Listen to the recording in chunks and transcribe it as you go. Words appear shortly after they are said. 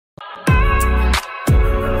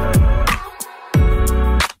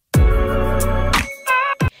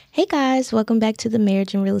Hey guys, welcome back to the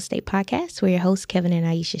Marriage and Real Estate Podcast. We're your hosts, Kevin and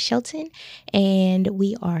Aisha Shelton, and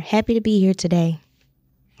we are happy to be here today.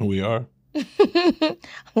 We are.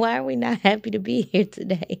 Why are we not happy to be here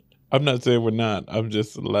today? I'm not saying we're not. I'm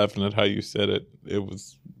just laughing at how you said it. It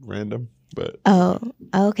was random, but... Oh,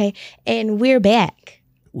 okay. And we're back.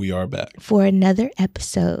 We are back. For another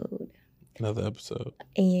episode.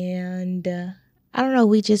 And I don't know,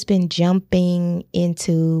 we just been jumping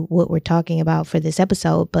into what we're talking about for this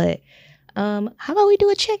episode, but how about we do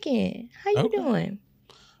a check-in? How you doing?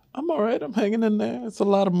 I'm all right. I'm hanging in there. It's a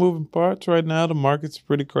lot of moving parts right now. The market's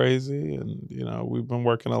pretty crazy, and, we've been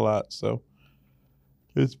working a lot, so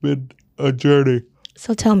it's been a journey.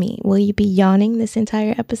 So tell me, will you be yawning this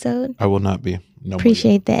entire episode? I will not be. No.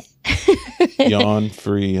 Appreciate that. Yawn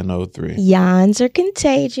free in 03. Yawns are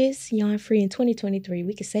contagious. Yawn free in 2023.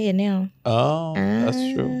 We can say it now. Oh, that's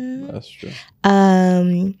true. That's true.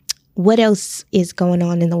 What else is going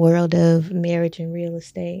on in the world of marriage and real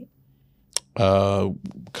estate?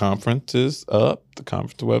 Conference is up. The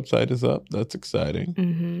conference website is up. That's exciting.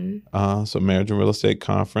 Mm-hmm. So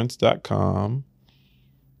marriageandrealestateconference.com.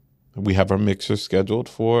 We have our mixer scheduled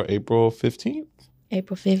for April 15th.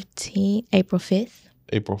 April 15th. April 5th.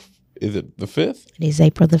 Is it the 5th? It is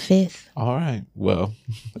April the 5th. All right. Well,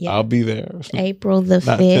 yeah. I'll be there. April the 5th.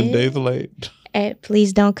 Not 10 days late.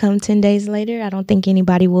 Please don't come 10 days later. I don't think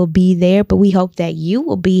anybody will be there, but we hope that you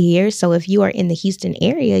will be here. So if you are in the Houston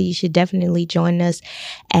area, you should definitely join us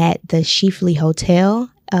at the Sheafly Hotel.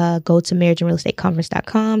 Go to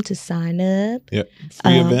marriageandrealestateconference.com to sign up. Yep.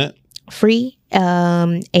 Free event. Free.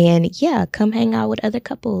 And yeah, come hang out with other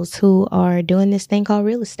couples who are doing this thing called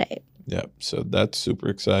real estate. Yep. So that's super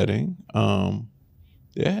exciting.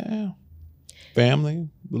 Yeah. Family,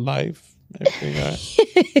 life, everything.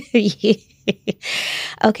 Yeah.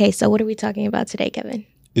 Okay, so what are we talking about today, Kevin?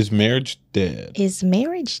 Is marriage dead? Is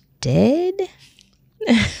marriage dead?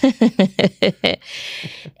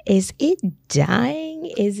 Is it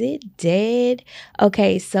dying? Is it dead?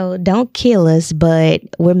 Okay, so don't kill us, but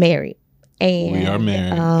we're married. And, we are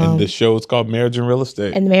married. And the show is called Marriage and Real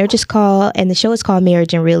Estate. And the show is called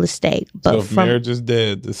Marriage and Real Estate. But so if marriage is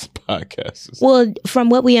dead, this podcast is... Well, from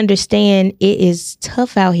what we understand, it is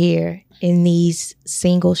tough out here in these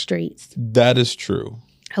single streets. That is true.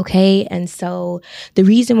 Okay, and so the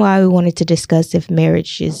reason why we wanted to discuss if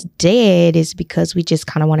marriage is dead is because we just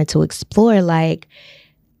kind of wanted to explore, like,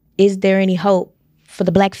 is there any hope for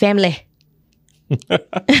the Black family?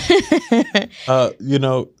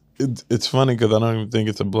 It's funny because I don't even think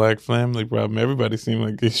it's a Black family problem. Everybody seems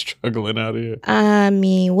like they're struggling out here. I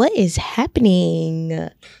mean, what is happening?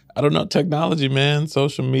 I don't know. Technology, man.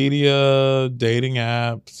 Social media, dating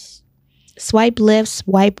apps. Swipe left,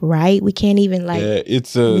 swipe right. We can't even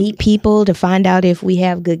meet people to find out if we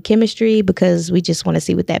have good chemistry because we just want to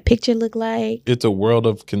see what that picture look like. It's a world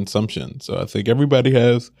of consumption. So I think everybody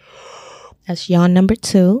has. That's yawn number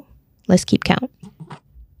 2. Let's keep count.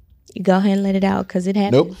 You go ahead and let it out because it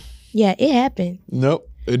happened. Nope. Yeah, it happened. Nope.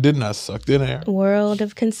 It did not suck in air. World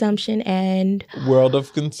of consumption and... World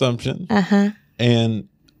of consumption. Uh-huh. And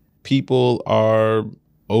people are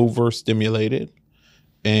overstimulated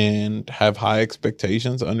and have high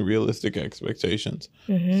expectations, unrealistic expectations.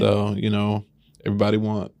 Mm-hmm. So, everybody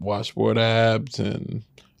want washboard abs and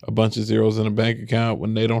a bunch of zeros in a bank account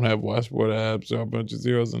when they don't have washboard abs or a bunch of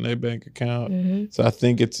zeros in their bank account. Mm-hmm. So I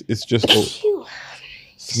think it's just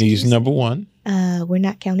sneeze number 1. We're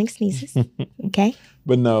not counting sneezes. Okay.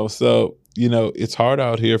 But no, so, it's hard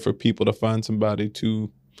out here for people to find somebody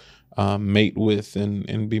to mate with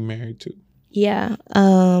and be married to. Yeah.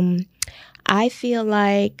 I feel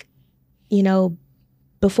like,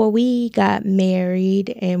 before we got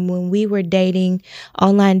married and when we were dating,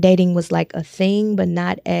 online dating was like a thing, but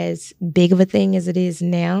not as big of a thing as it is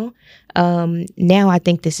now. Now I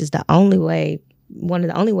think this is one of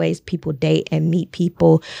the only ways people date and meet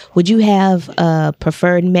people. Would you have a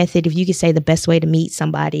preferred method? If you could say the best way to meet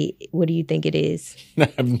somebody, what do you think it is?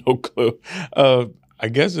 I have no clue. I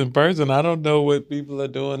guess in person. I don't know what people are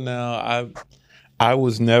doing now. I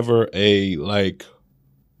was never a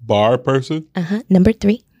bar person. Number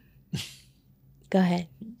 3. Go ahead.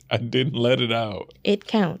 I didn't let it out. It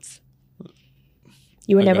counts.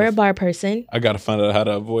 You were never a bar person. I got to find out how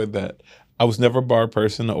to avoid that. I was never a bar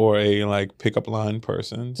person or a pickup line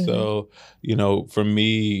person. Mm-hmm. So, for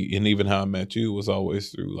me and even how I met you was always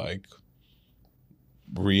through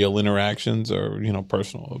real interactions or,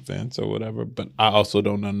 personal events or whatever. But I also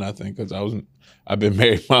don't know nothing because I've been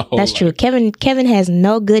married my whole life. That's true. Kevin has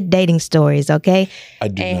no good dating stories, okay? I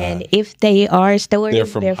do and not. If they are stories, they're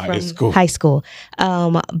from high school.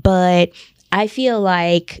 But I feel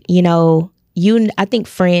like, I think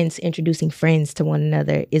introducing friends to one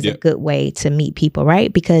another is Yeah. a good way to meet people,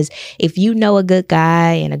 right? Because if you know a good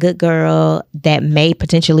guy and a good girl that may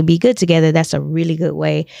potentially be good together, that's a really good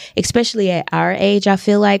way, especially at our age. I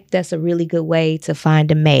feel like that's a really good way to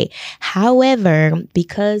find a mate. However,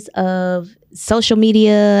 because of social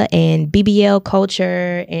media and BBL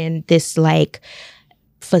culture and this like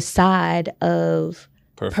facade of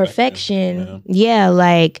perfection. Yeah,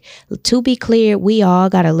 like to be clear, we all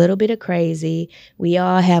got a little bit of crazy. We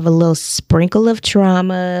all have a little sprinkle of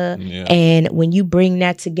trauma. Yeah. And when you bring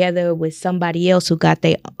that together with somebody else who got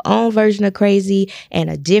their own version of crazy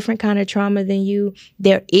and a different kind of trauma than you,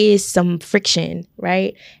 there is some friction,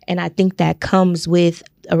 right? And I think that comes with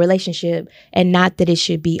a relationship, and not that it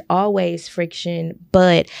should be always friction,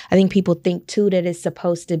 but I think people think too that it's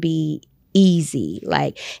supposed to be easy.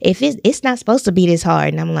 Like if it's not supposed to be this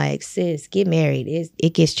hard, and I'm like, sis, get married.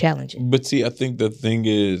 It gets challenging. But see, I think the thing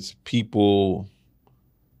is people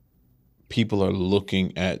are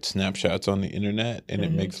looking at snapshots on the internet, and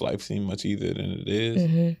it makes life seem much easier than it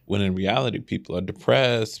is. When in reality, people are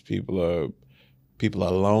depressed, people are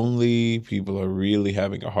lonely, people are really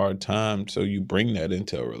having a hard time. So you bring that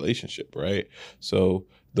into a relationship, right? So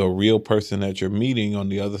the real person that you're meeting on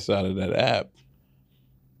the other side of that app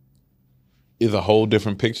is a whole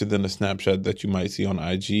different picture than the snapshot that you might see on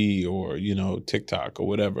IG or, TikTok or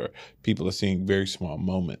whatever. People are seeing very small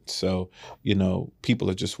moments. So, people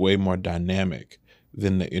are just way more dynamic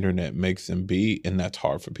than the internet makes them be, and that's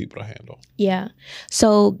hard for people to handle. Yeah.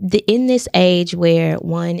 So in this age where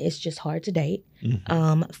one is just hard to date,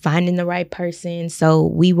 finding the right person. So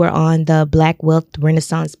we were on the Black Wealth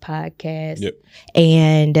Renaissance podcast,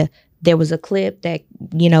 and there was a clip that,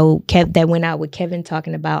 that went out with Kevin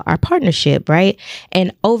talking about our partnership, right?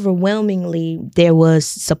 And overwhelmingly, there was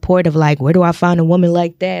support of like, where do I find a woman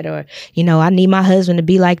like that? Or, I need my husband to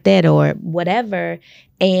be like that or whatever.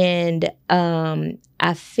 And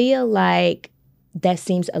I feel like that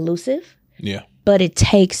seems elusive. Yeah. But it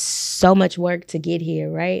takes so much work to get here,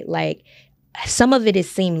 right? Like, some of it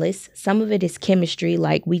is seamless. Some of it is chemistry,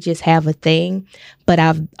 like we just have a thing. But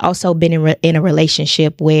I've also been in a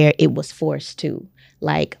relationship where it was forced to,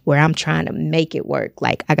 like where I'm trying to make it work.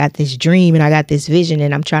 Like I got this dream and I got this vision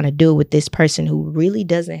and I'm trying to do it with this person who really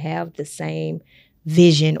doesn't have the same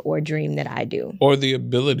vision or dream that I do. Or the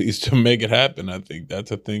abilities to make it happen. I think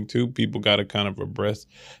that's a thing too. People got to kind of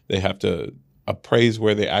they have to appraise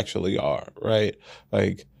where they actually are, right?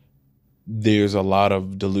 Like, there's a lot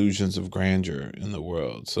of delusions of grandeur in the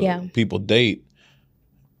world. So people date,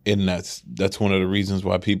 and that's one of the reasons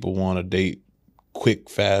why people want to date quick,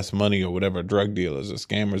 fast money or whatever, drug dealers or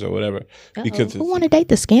scammers or whatever. Because who want to date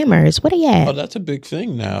the scammers? What are you at? Oh, that's a big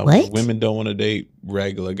thing now. What? Women don't want to date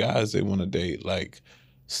regular guys. They want to date like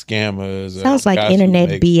scammers. Sounds like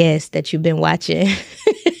internet BS that you've been watching.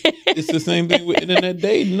 It's the same thing with internet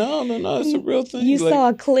dating. No, it's a real thing. You saw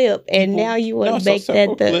a clip, and now you want to make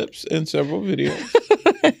that clips and several videos.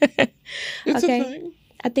 It's a thing.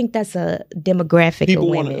 I think that's a demographic of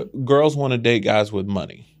women. Girls want to date guys with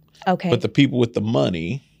money. Okay. But the people with the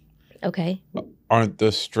money, okay, aren't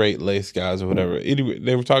the straight laced guys or whatever. Anyway,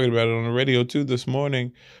 they were talking about it on the radio too this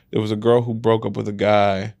morning. There was a girl who broke up with a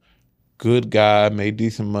guy, good guy, made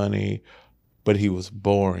decent money, but he was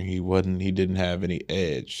boring. He didn't have any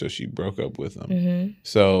edge. So she broke up with him.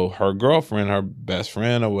 So her girlfriend, her best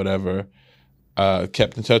friend or whatever,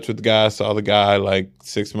 kept in touch with the guy, saw the guy like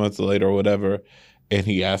 6 months later or whatever, and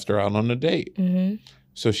he asked her out on a date.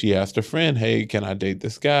 So she asked her friend, hey, can I date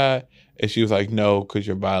this guy? And she was like, no, because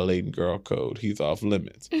you're violating girl code. He's off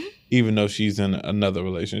limits, even though she's in another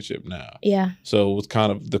relationship now. Yeah. So it was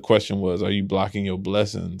kind of, the question was, are you blocking your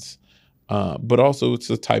blessings? But also it's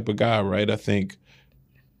the type of guy, right? I think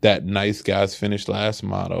that nice guys finish last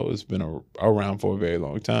motto has been around for a very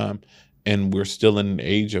long time. And we're still in an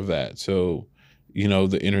age of that. So,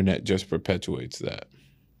 the internet just perpetuates that.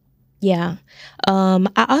 Yeah.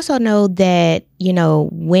 I also know that,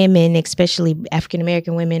 women, especially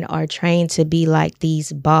African-American women, are trained to be like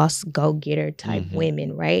these boss, go-getter type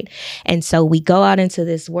women, right? And so we go out into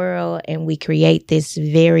this world and we create this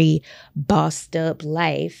very bossed up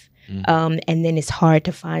life. And then it's hard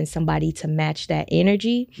to find somebody to match that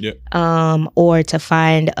energy, or to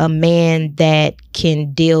find a man that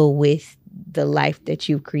can deal with the life that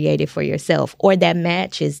you've created for yourself, or that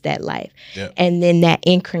matches that life. And then that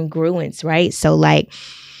incongruence, right? So like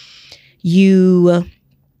you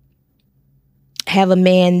have a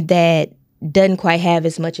man that doesn't quite have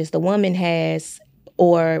as much as the woman has,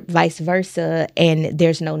 or vice versa, and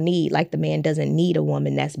there's no need. Like the man doesn't need a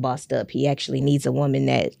woman that's bossed up. He actually needs a woman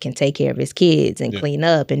that can take care of his kids and clean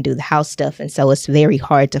up and do the house stuff. And so it's very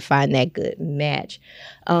hard to find that good match.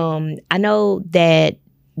 I know that,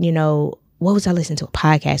 what was I listening to? A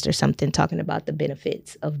podcast or something talking about the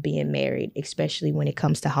benefits of being married, especially when it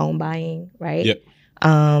comes to home buying, right? Yep.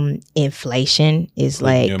 Inflation is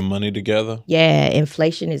Putting your money together. Yeah,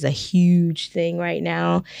 inflation is a huge thing right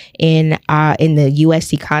now in the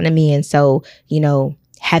US economy. And so,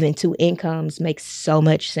 having two incomes makes so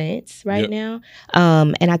much sense right now.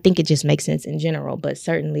 And I think it just makes sense in general, but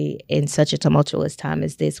certainly in such a tumultuous time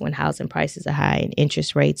as this, when housing prices are high and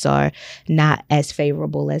interest rates are not as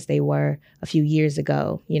favorable as they were a few years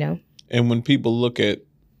ago, And when people look at,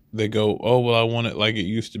 they go, oh, well, I want it like it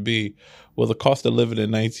used to be. Well, the cost of living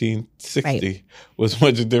in 1960 was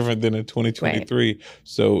much different than in 2023. Right.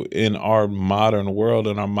 So in our modern world,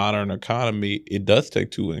 in our modern economy, it does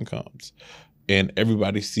take two incomes. And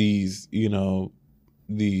everybody sees,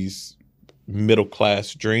 these middle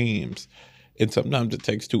class dreams. And sometimes it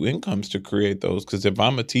takes two incomes to create those. Because if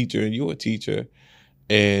I'm a teacher and you're a teacher,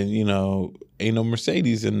 and, ain't no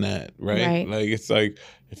Mercedes in that, right? Like, it's like,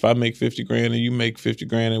 if I make $50,000 and you make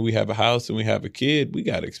 $50,000 and we have a house and we have a kid, we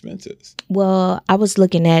got expenses. Well, I was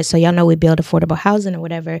looking at, so y'all know we build affordable housing or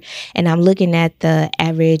whatever, and I'm looking at the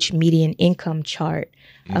average median income chart,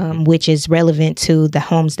 which is relevant to the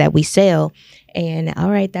homes that we sell. And all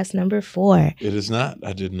right, that's number 4. It is not.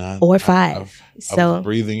 I did not. Or 5. I was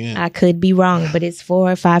breathing in. I could be wrong, but it's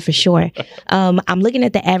 4 or 5 for sure. I'm looking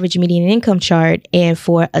at the average median income chart, and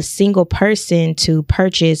for a single person to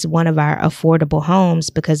purchase one of our affordable homes,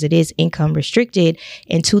 because it is income restricted,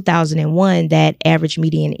 in 2001, that average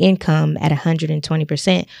median income at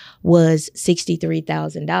 120% was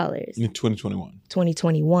 $63,000. In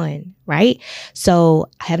 2021, right? So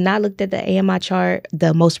I have not looked at the AMI chart,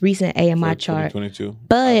 the most recent AMI chart. 2022.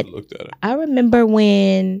 But I looked at it. I remember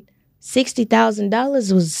when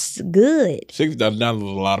 $60,000 was good. $60,000 was a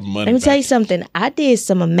lot of money. Let me tell you something. I did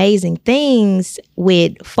some amazing things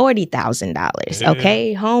with $40,000.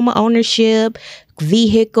 Okay, home ownership,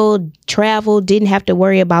 vehicle, travel, didn't have to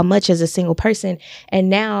worry about much as a single person.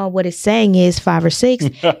 And now what it's saying is 5 or 6.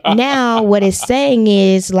 Now what it's saying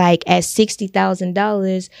is, like, at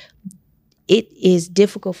 $60,000, it is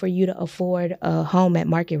difficult for you to afford a home at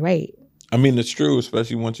market rate. I mean, it's true,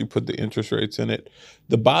 especially once you put the interest rates in it.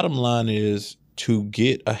 The bottom line is, to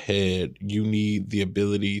get ahead, you need the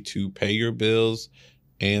ability to pay your bills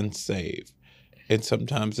and save. And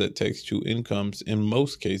sometimes that takes two incomes. In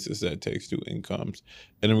most cases, that takes two incomes.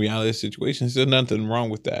 And in reality situations, there's nothing wrong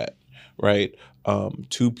with that, right?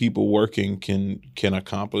 Two people working can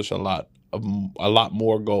accomplish a lot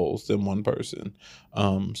more goals than one person.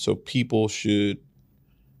 So people should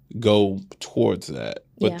go towards that.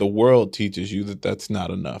 But the world teaches you that that's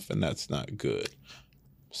not enough and that's not good.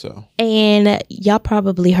 So. And y'all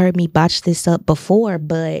probably heard me botch this up before,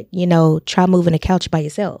 but, try moving a couch by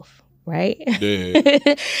yourself, right?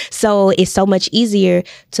 Yeah. So it's so much easier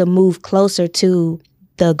to move closer to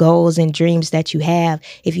the goals and dreams that you have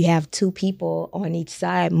if you have two people on each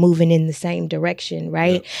side moving in the same direction,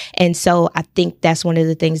 right? Yeah. And so I think that's one of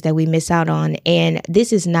the things that we miss out on. And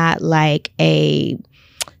this is not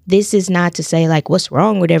to say, like, what's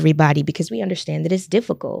wrong with everybody, because we understand that it's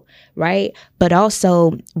difficult, right? But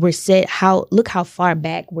also look how far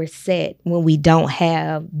back we're set when we don't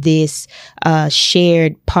have this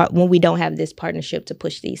when we don't have this partnership to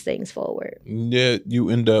push these things forward. Yeah, you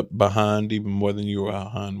end up behind even more than you were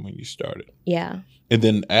behind when you started. Yeah. And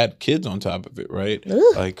then add kids on top of it, right?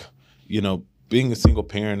 Ugh. Like, being a single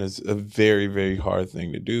parent is a very, very hard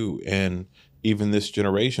thing to do. And even this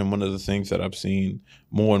generation, one of the things that I've seen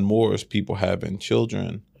more and more is people having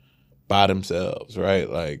children by themselves, right?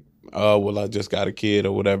 Like, oh, well, I just got a kid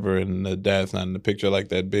or whatever, and the dad's not in the picture, like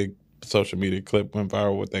that big social media clip went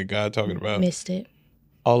viral with that guy talking about. Missed it.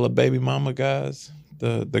 All the baby mama guys.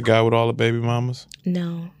 The guy with all the baby mamas.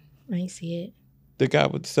 No, I ain't see it. The guy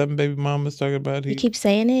with the 7 baby mamas talking about. You keep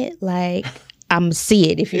saying it like... I'm see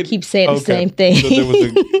it if you keep saying the same thing.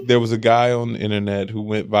 So there was a guy on the internet who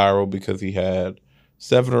went viral because he had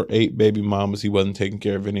 7 or 8 baby mamas. He wasn't taking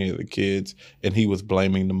care of any of the kids, and he was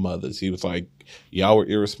blaming the mothers. He was like, y'all were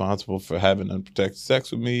irresponsible for having unprotected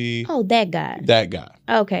sex with me. Oh, that guy. That guy.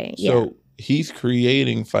 Okay, yeah. So he's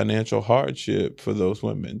creating financial hardship for those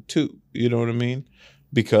women too. You know what I mean?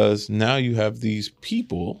 Because now you have these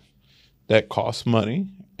people that cost money,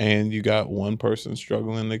 and you got one person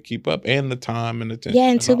struggling to keep up, and the time and attention. Yeah,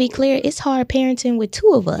 and to be clear, it's hard parenting with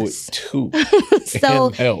two of us. With two. So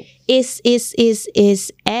and help.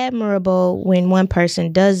 it's admirable when one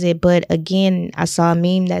person does it. But again, I saw a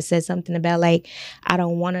meme that said something about like, I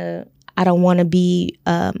don't want to be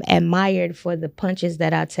admired for the punches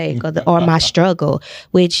that I take or my struggle,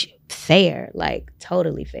 which fair, like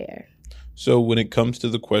totally fair. So when it comes to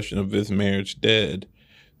the question of is marriage dead,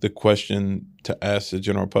 the question to ask the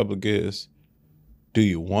general public is, do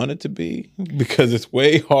you want it to be? Because it's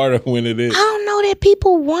way harder when it is. I don't know that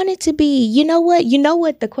people want it to be. You know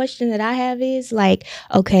what the question that I have is like,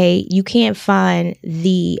 okay, you can't find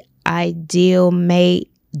the ideal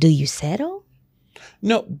mate. Do you settle?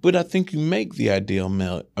 No, but I think you make the ideal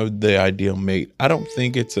mate. I don't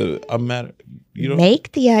think it's a matter. You don't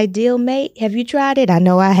make the ideal mate. Have you tried it? I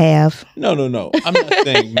know I have. No. I'm not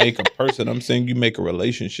saying make a person. I'm saying you make a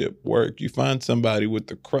relationship work. You find somebody with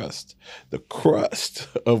the crust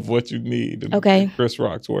of what you need. Okay. In Chris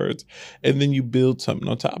Rock's words, and then you build something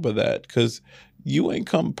on top of that because you ain't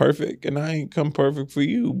come perfect, and I ain't come perfect for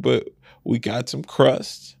you, but we got some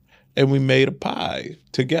crust. And we made a pie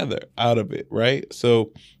together out of it, right?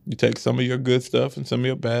 So you take some of your good stuff and some of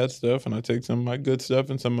your bad stuff, and I take some of my good stuff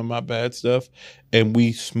and some of my bad stuff, and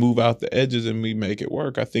we smooth out the edges and we make it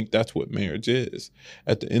work. I think that's what marriage is.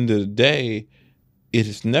 At the end of the day, it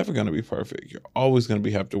is never going to be perfect. You're always going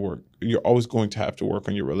to have to work. You're always going to have to work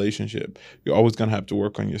on your relationship. You're always going to have to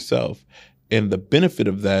work on yourself. And the benefit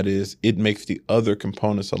of that is it makes the other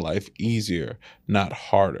components of life easier, not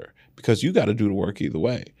harder, because you got to do the work either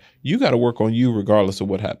way. You got to work on you regardless of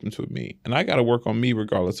what happens with me. And I got to work on me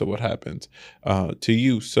regardless of what happens to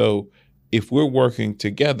you. So if we're working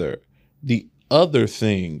together, the other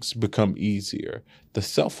things become easier. The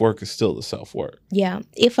self-work is still the self-work. Yeah.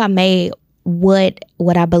 If I may, what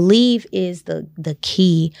I believe is the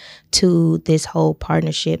key to this whole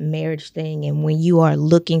partnership marriage thing, and when you are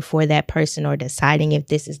looking for that person or deciding if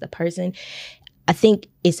this is the person, I think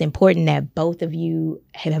it's important that both of you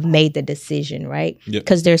have made the decision, right?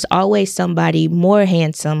 Because there's always somebody more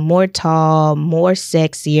handsome, more tall, more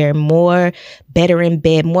sexier, more better in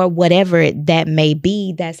bed, more whatever that may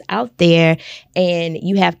be that's out there. And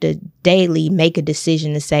you have to daily make a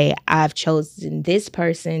decision to say, I've chosen this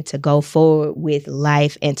person to go forward with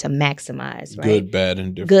life and to maximize, right? Good, bad,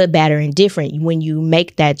 and different. Good, bad, or indifferent. When you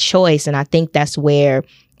make that choice, and I think that's where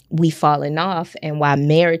we've fallen off, and why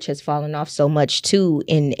marriage has fallen off so much too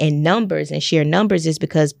in numbers and sheer numbers, is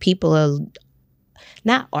because people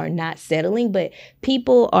are not settling, but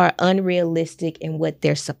people are unrealistic in what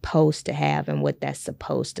they're supposed to have and what that's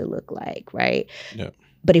supposed to look like, right? Yeah.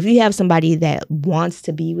 But if you have somebody that wants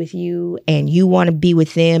to be with you and you want to be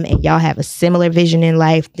with them and y'all have a similar vision in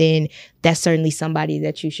life, then that's certainly somebody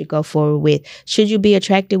that you should go forward with. Should you be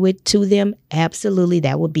attracted to them? Absolutely.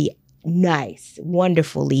 That would be nice,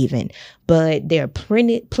 wonderful even. But there are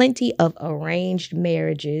plenty of arranged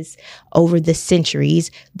marriages over the centuries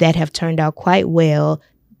that have turned out quite well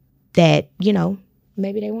that,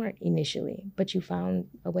 maybe they weren't initially, but you found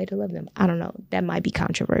a way to love them. I don't know. That might be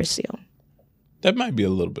controversial. That might be a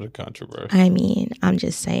little bit of controversy. I mean, I'm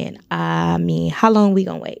just saying, how long we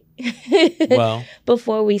gonna wait? Well,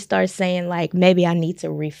 before we start saying like, maybe I need to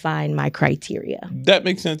refine my criteria. That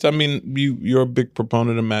makes sense. I mean, you're a big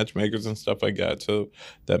proponent of matchmakers and stuff like that, so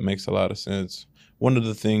that makes a lot of sense. One of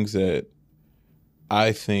the things that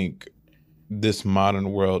I think this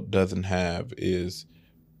modern world doesn't have is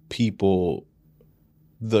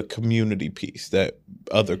the community piece that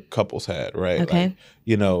other couples had, right? Okay.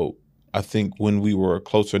 Like, I think when we were a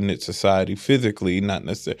closer knit society physically, not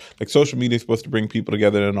necessarily, like social media is supposed to bring people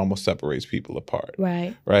together and almost separates people apart.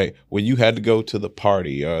 Right. Right. When you had to go to the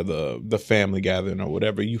party or the family gathering or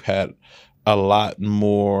whatever, you had a lot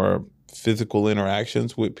more physical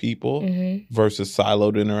interactions with people versus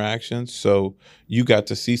siloed interactions. So you got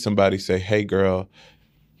to see somebody say, hey, girl,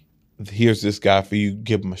 here's this guy for you.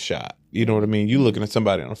 Give him a shot. You know what I mean? You looking at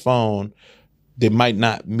somebody on the phone. They might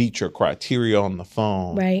not meet your criteria on the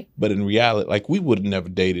phone, right? But in reality, like we would have never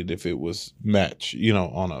dated if it was match,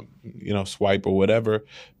 on a, swipe or whatever,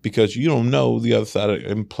 because you don't know the other side of it,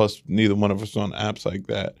 and plus neither one of us on apps like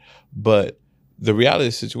that. But the reality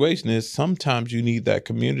of the situation is sometimes you need that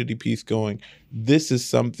community piece going, this is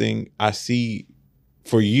something I see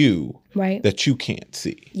for you, right, that you can't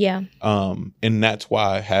see. Yeah. And that's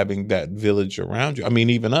why having that village around you. I mean,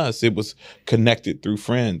 even us, it was connected through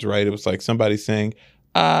friends, right? It was like somebody saying,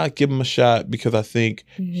 give him a shot because I think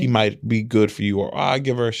he might be good for you, or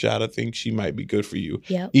give her a shot, I think she might be good for you.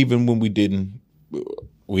 Yep. Even when we didn't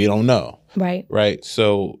We don't know. Right. Right.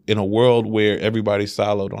 So in a world where everybody's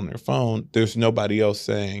siloed on their phone, there's nobody else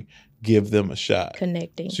saying, give them a shot.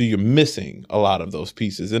 Connecting. So you're missing a lot of those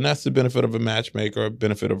pieces. And that's the benefit of a matchmaker, a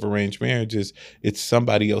benefit of arranged marriage is it's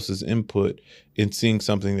somebody else's input in seeing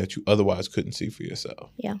something that you otherwise couldn't see for yourself.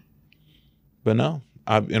 Yeah. But no.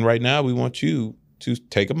 And right now we want you to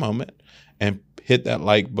take a moment and hit that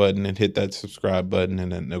like button and hit that subscribe button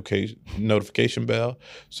and that notification bell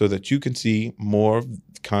so that you can see more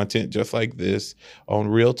content just like this on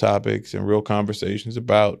real topics and real conversations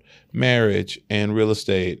about marriage and real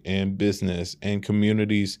estate and business and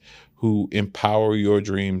communities who empower your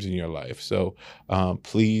dreams in your life. So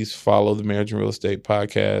please follow the Marriage and Real Estate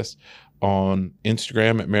Podcast on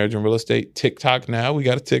Instagram at Marriage and Real Estate. TikTok now. We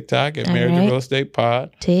got a TikTok at Marriage and Real Estate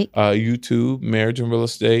Pod. YouTube, Marriage and Real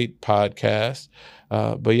Estate Podcast.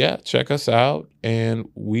 But yeah, check us out and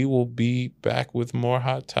we will be back with more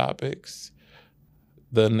hot topics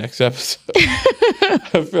the next episode.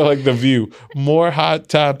 I feel like The View. More hot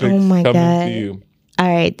topics coming to you. All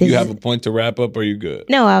right. You have a point to wrap up or are you good?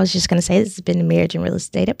 No, I was just going to say this has been the Marriage and Real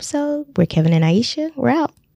Estate episode. We're Kevin and Aisha. We're out.